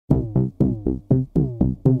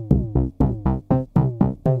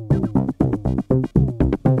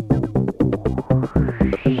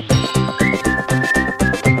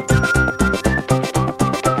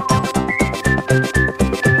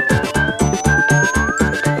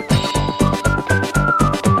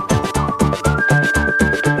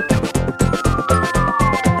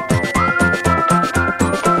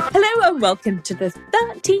welcome to the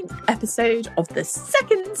 13th episode of the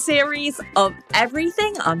second series of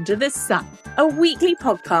Everything Under the Sun, a weekly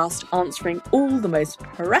podcast answering all the most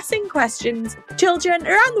pressing questions children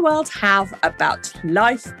around the world have about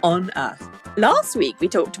life on Earth. Last week we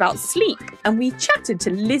talked about sleep and we chatted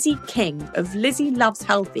to Lizzie King of Lizzie Loves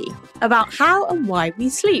Healthy about how and why we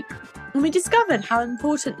sleep. And we discovered how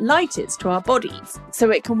important light is to our bodies, so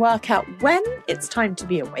it can work out when it's time to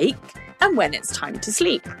be awake and when it's time to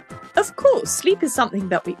sleep. Of course, sleep is something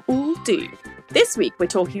that we all do. This week we're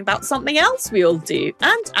talking about something else we all do,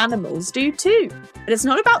 and animals do too. But it's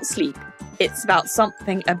not about sleep, it's about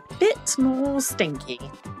something a bit more stinky.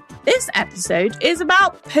 This episode is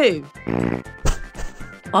about poo.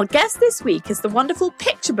 Our guest this week is the wonderful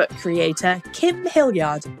picture book creator, Kim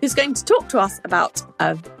Hillyard, who's going to talk to us about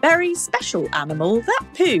a very special animal that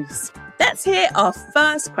poos. Let's hear our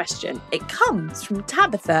first question. It comes from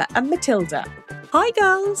Tabitha and Matilda. Hi,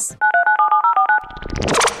 girls.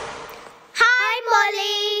 Hi,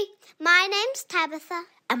 Molly. My name's Tabitha.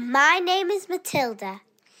 And my name is Matilda.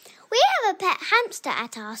 We have a pet hamster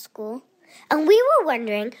at our school. And we were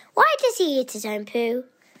wondering, why does he eat his own poo?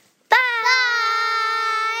 Bye!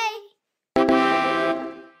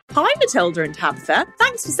 Hi, Matilda and Tabitha.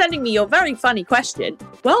 Thanks for sending me your very funny question.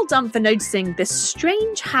 Well done for noticing this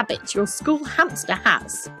strange habit your school hamster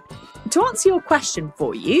has. To answer your question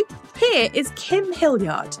for you, here is Kim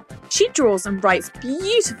Hillyard. She draws and writes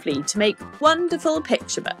beautifully to make wonderful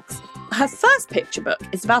picture books. Her first picture book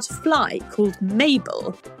is about a fly called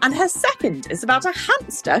Mabel, and her second is about a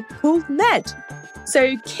hamster called Ned.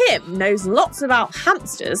 So Kim knows lots about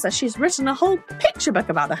hamsters as she's written a whole picture book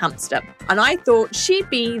about a hamster, and I thought she'd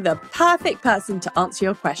be the perfect person to answer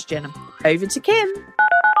your question. Over to Kim.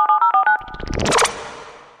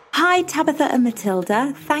 Hi Tabitha and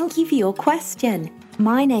Matilda, thank you for your question.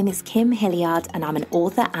 My name is Kim Hillyard and I'm an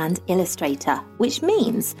author and illustrator, which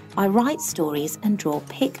means I write stories and draw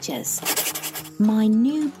pictures. My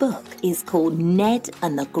new book is called Ned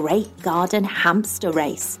and the Great Garden Hamster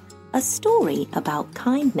Race, a story about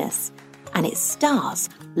kindness, and it stars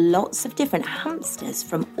lots of different hamsters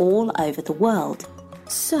from all over the world.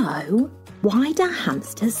 So, why do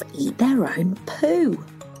hamsters eat their own poo?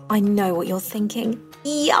 I know what you're thinking.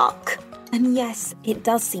 Yuck! And yes, it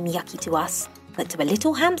does seem yucky to us, but to a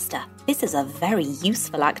little hamster, this is a very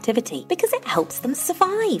useful activity because it helps them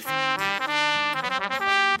survive.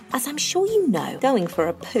 As I'm sure you know, going for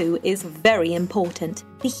a poo is very important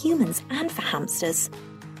for humans and for hamsters.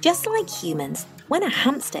 Just like humans, when a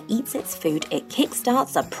hamster eats its food, it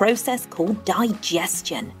kickstarts a process called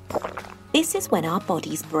digestion. This is when our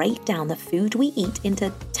bodies break down the food we eat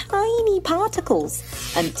into tiny particles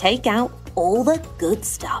and take out all the good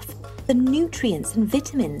stuff, the nutrients and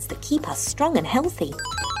vitamins that keep us strong and healthy.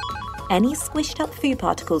 Any squished up food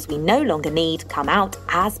particles we no longer need come out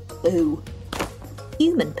as poo.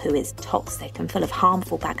 Human poo is toxic and full of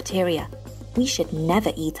harmful bacteria. We should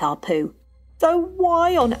never eat our poo. So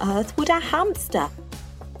why on earth would a hamster?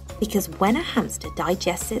 Because when a hamster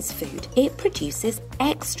digests its food, it produces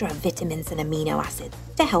extra vitamins and amino acids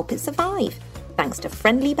to help it survive, thanks to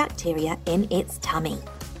friendly bacteria in its tummy.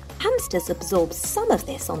 Hamsters absorb some of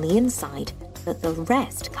this on the inside, but the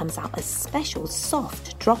rest comes out as special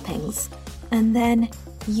soft droppings. And then,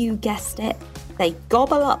 you guessed it, they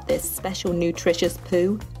gobble up this special nutritious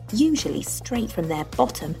poo, usually straight from their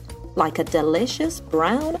bottom, like a delicious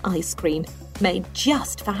brown ice cream made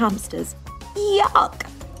just for hamsters. Yuck!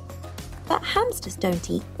 But hamsters don't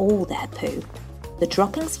eat all their poo. The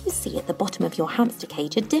droppings you see at the bottom of your hamster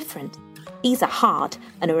cage are different. These are hard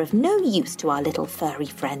and are of no use to our little furry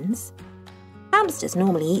friends. Hamsters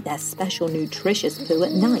normally eat their special nutritious poo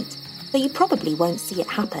at night, so you probably won't see it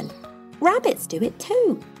happen. Rabbits do it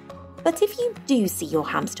too. But if you do see your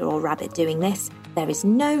hamster or rabbit doing this, there is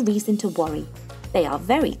no reason to worry. They are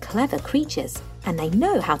very clever creatures and they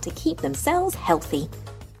know how to keep themselves healthy.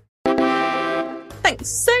 Thanks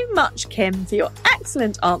so much, Kim, for your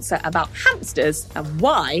excellent answer about hamsters and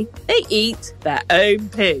why they eat their own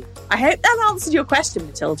poo. I hope that answered your question,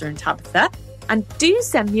 Matilda and Tabitha. And do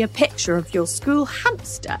send me a picture of your school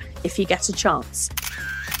hamster if you get a chance.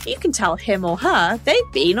 You can tell him or her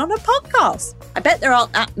they've been on a podcast. I bet there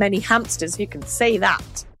aren't that many hamsters who can say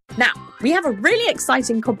that. Now, we have a really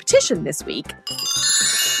exciting competition this week.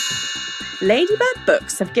 Ladybird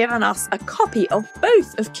Books have given us a copy of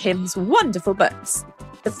both of Kim's wonderful books.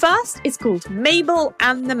 The first is called Mabel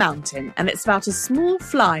and the Mountain, and it's about a small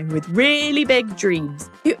fly with really big dreams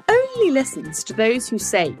who only listens to those who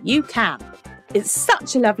say you can. It's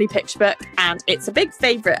such a lovely picture book, and it's a big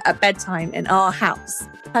favourite at bedtime in our house.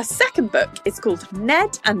 Her second book is called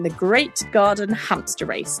Ned and the Great Garden Hamster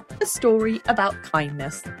Race, a story about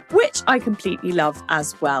kindness, which I completely love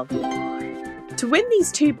as well. To win these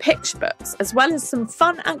 2 picture books, as well as some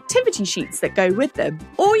fun activity sheets that go with them,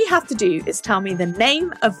 all you have to do is tell me the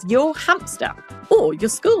name of your hamster, or your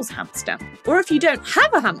school's hamster. Or if you don't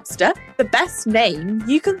have a hamster, the best name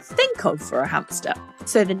you can think of for a hamster.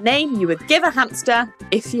 So the name you would give a hamster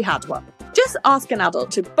if you had one. Just ask an adult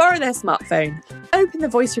to borrow their smartphone, open the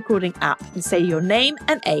voice recording app and say your name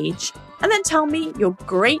and age, and then tell me your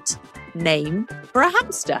great name for a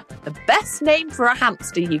hamster. The best name for a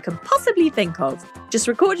hamster you can possibly think of. Just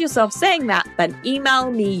record yourself saying that, then email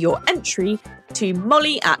me your entry to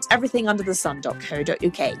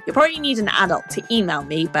molly@everythingunderthesun.co.uk. You'll probably need an adult to email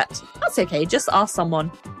me, but that's okay, just ask someone.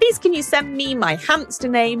 Please can you send me my hamster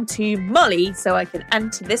name to Molly so I can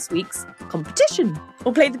enter this week's competition.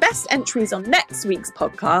 We'll play the best entries on next week's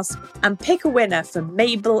podcast and pick a winner for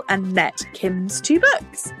Mabel and Ned, Kim's 2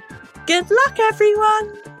 books. Good luck,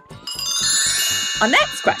 everyone! Our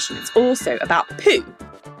next question is also about poo,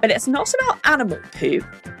 but it's not about animal poo,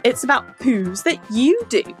 it's about poos that you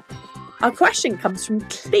do. Our question comes from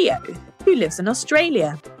Cleo, who lives in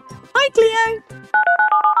Australia. Hi, Cleo!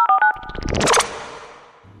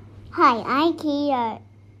 Hi, I'm Cleo.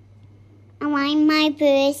 And my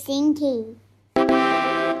poo is stinky.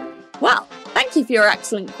 Well, thank you for your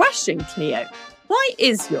excellent question, Cleo. Why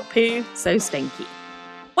is your poo so stinky?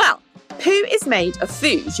 Well, poo is made of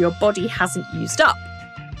food your body hasn't used up.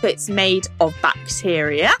 It's made of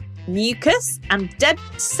bacteria, mucus, and dead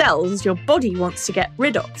cells your body wants to get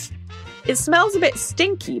rid of. It smells a bit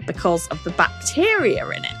stinky because of the bacteria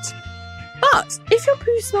in it. But if your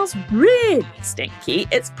poo smells really stinky,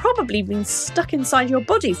 it's probably been stuck inside your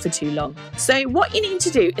body for too long. So what you need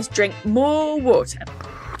to do is drink more water.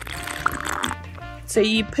 So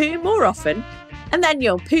you poo more often, and then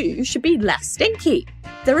your poo should be less stinky.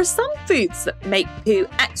 There are some foods that make poo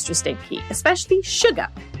extra stinky, especially sugar,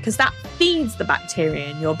 because that feeds the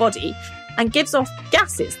bacteria in your body and gives off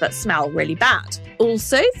gases that smell really bad.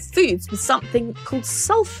 Also, foods with something called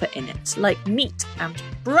sulphur in it, like meat and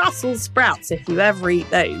Brussels sprouts, if you ever eat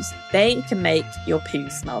those, they can make your poo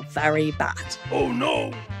smell very bad. Oh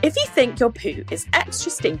no! If you think your poo is extra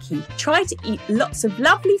stinky, try to eat lots of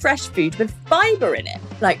lovely fresh food with fibre in it,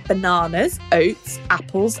 like bananas, oats,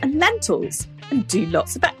 apples and lentils, and do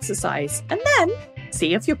lots of exercise, and then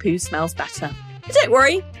see if your poo smells better. But don't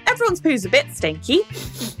worry, everyone's poo's a bit stinky.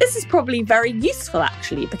 This is probably very useful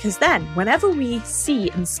actually, because then whenever we see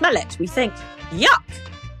and smell it, we think, yuck!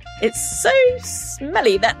 It's so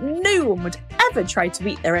smelly that no one would ever try to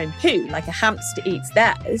eat their own poo like a hamster eats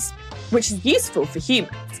theirs, which is useful for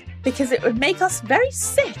humans, because it would make us very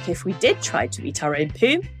sick if we did try to eat our own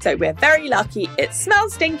poo. So we're very lucky it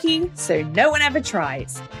smells stinky, so no one ever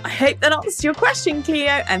tries. I hope that answers your question,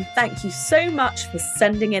 Cleo, and thank you so much for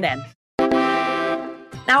sending it in.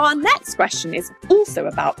 Now, our next question is also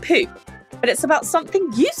about poo, but it's about something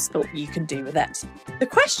useful you can do with it. The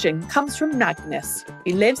question comes from Magnus,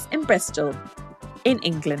 who lives in Bristol, in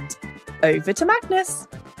England. Over to Magnus.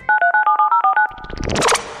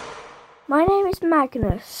 My name is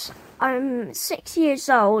Magnus. I'm 6 years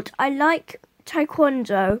old. I like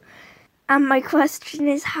taekwondo. And my question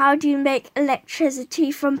is, how do you make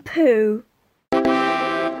electricity from poo?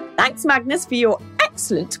 Thanks, Magnus, for your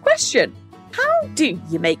excellent question. How do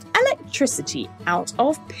you make electricity out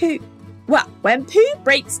of poo? Well, when poo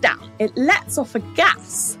breaks down, it lets off a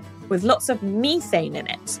gas with lots of methane in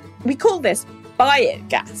it. We call this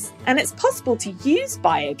biogas, and it's possible to use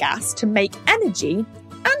biogas to make energy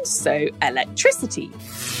and so electricity.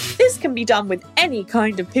 This can be done with any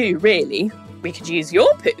kind of poo, really. We could use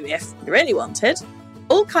your poo if you really wanted.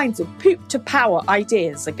 All kinds of poop to power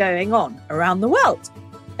ideas are going on around the world.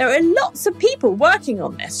 There are lots of people working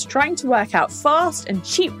on this, trying to work out fast and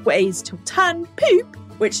cheap ways to turn poop,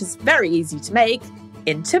 which is very easy to make,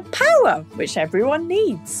 into power, which everyone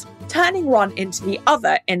needs. Turning one into the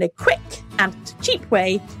other in a quick and cheap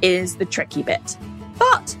way is the tricky bit.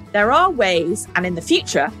 But there are ways, and in the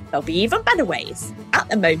future, there'll be even better ways. At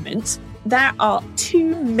the moment, there are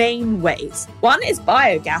 2 main ways. One is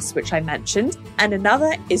biogas, which I mentioned, and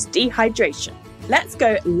another is dehydration. Let's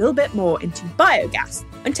go a little bit more into biogas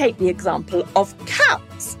and take the example of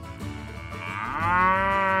cows.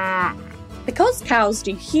 Because cows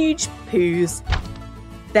do huge poos,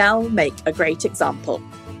 they'll make a great example.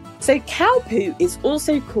 So cow poo is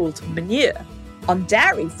also called manure. On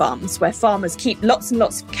dairy farms, where farmers keep lots and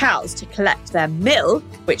lots of cows to collect their milk,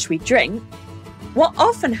 which we drink, what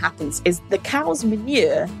often happens is the cow's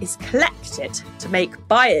manure is collected to make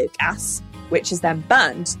biogas, which is then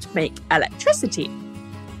burned to make electricity.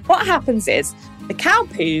 What happens is the cow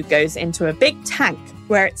poo goes into a big tank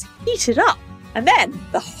where it's heated up, and then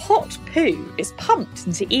the hot poo is pumped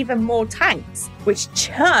into even more tanks, which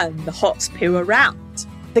churn the hot poo around.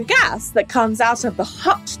 The gas that comes out of the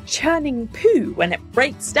hot churning poo when it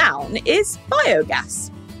breaks down is biogas,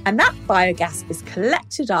 and that biogas is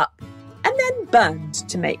collected up and then burned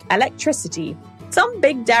to make electricity. Some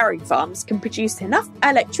big dairy farms can produce enough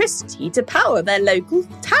electricity to power their local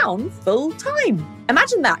town full time.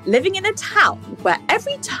 Imagine that, living in a town where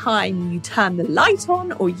every time you turn the light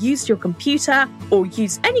on or use your computer or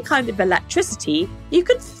use any kind of electricity, you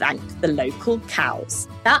could thank the local cows.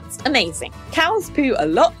 That's amazing. Cows poo a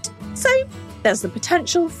lot, so there's the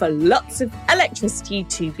potential for lots of electricity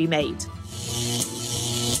to be made.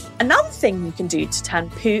 Another thing you can do to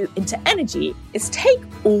turn poo into energy is take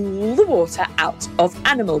all the water out of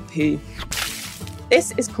animal poo.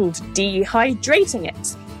 This is called dehydrating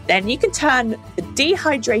it. Then you can turn the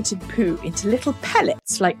dehydrated poo into little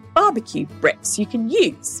pellets like barbecue bricks you can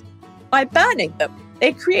use. By burning them,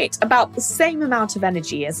 they create about the same amount of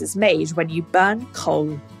energy as is made when you burn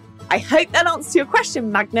coal. I hope that answers your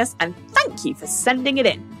question, Magnus, and thank you for sending it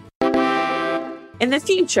in. In the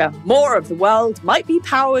future, more of the world might be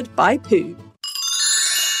powered by poo.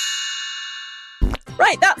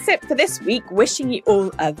 Right, that's it for this week. Wishing you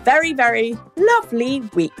all a very, very lovely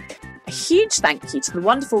week. A huge thank you to the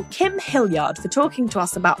wonderful Kim Hillyard for talking to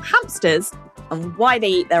us about hamsters and why they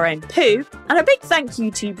eat their own poo. And a big thank you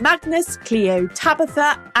to Magnus, Cleo,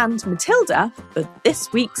 Tabitha and Matilda for this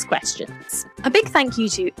week's questions. A big thank you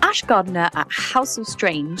to Ash Gardner at House of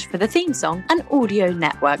Strange for the theme song and Audio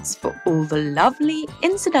Networks for all the lovely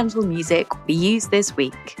incidental music we used this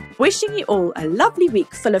week. Wishing you all a lovely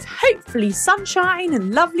week full of hopefully sunshine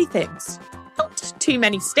and lovely things. Not too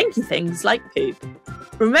many stinky things like poo.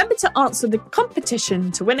 Remember to answer the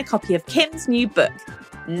competition to win a copy of Kim's new book,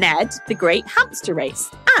 Ned, the Great Hamster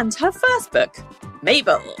Race, and her first book,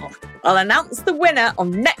 Mabel. I'll announce the winner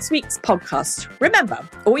on next week's podcast. Remember,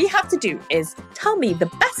 all you have to do is tell me the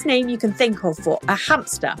best name you can think of for a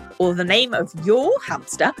hamster, or the name of your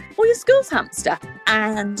hamster or your school's hamster,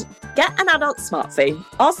 and get an adult smartphone,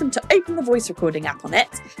 ask them to open the voice recording app on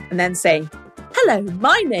it, and then say, "Hello,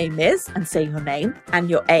 my name is," and say your name and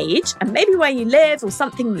your age and maybe where you live or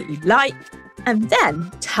something that you like, and then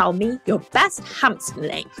tell me your best hamster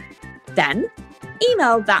name. Then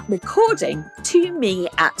email that recording to me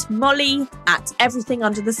at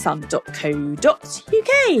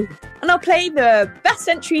molly@everythingunderthesun.co.uk, and I'll play the best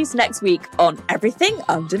entries next week on Everything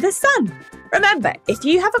Under the Sun. Remember, if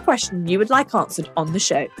you have a question you would like answered on the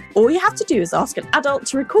show, all you have to do is ask an adult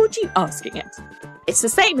to record you asking it. It's the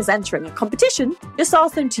same as entering a competition. Just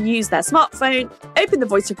ask them to use their smartphone, open the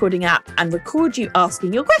voice recording app and record you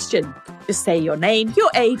asking your question. Just say your name,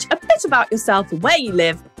 your age, a bit about yourself and where you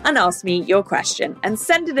live, and ask me your question, and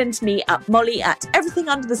send it in to me at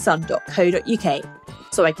molly@everythingunderthesun.co.uk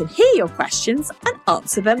so I can hear your questions and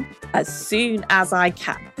answer them as soon as I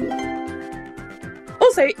can.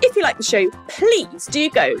 Also, if you like the show, please do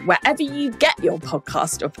go wherever you get your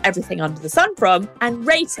podcast of Everything Under the Sun from and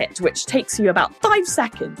rate it, which takes you about 5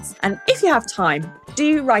 seconds. And if you have time,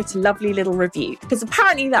 do write a lovely little review, because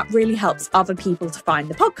apparently that really helps other people to find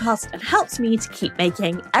the podcast and helps me to keep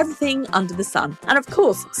making Everything Under the Sun. And of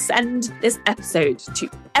course, send this episode to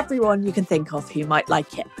everyone you can think of who might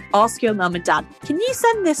like it. Ask your mum and dad, can you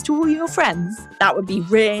send this to all your friends? That would be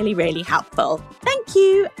really, really helpful. Thank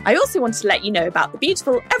you. I also want to let you know about the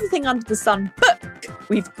beautiful Everything Under the Sun book.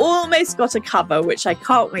 We've almost got a cover, which I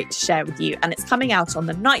can't wait to share with you, and it's coming out on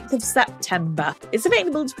the 9th of September. It's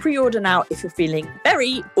available to pre-order now if you're feeling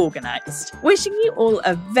very organised. Wishing you all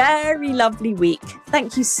a very lovely week.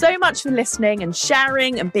 Thank you so much for listening and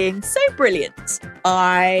sharing and being so brilliant.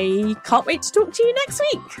 I can't wait to talk to you next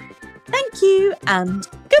week. Thank you and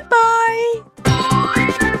goodbye.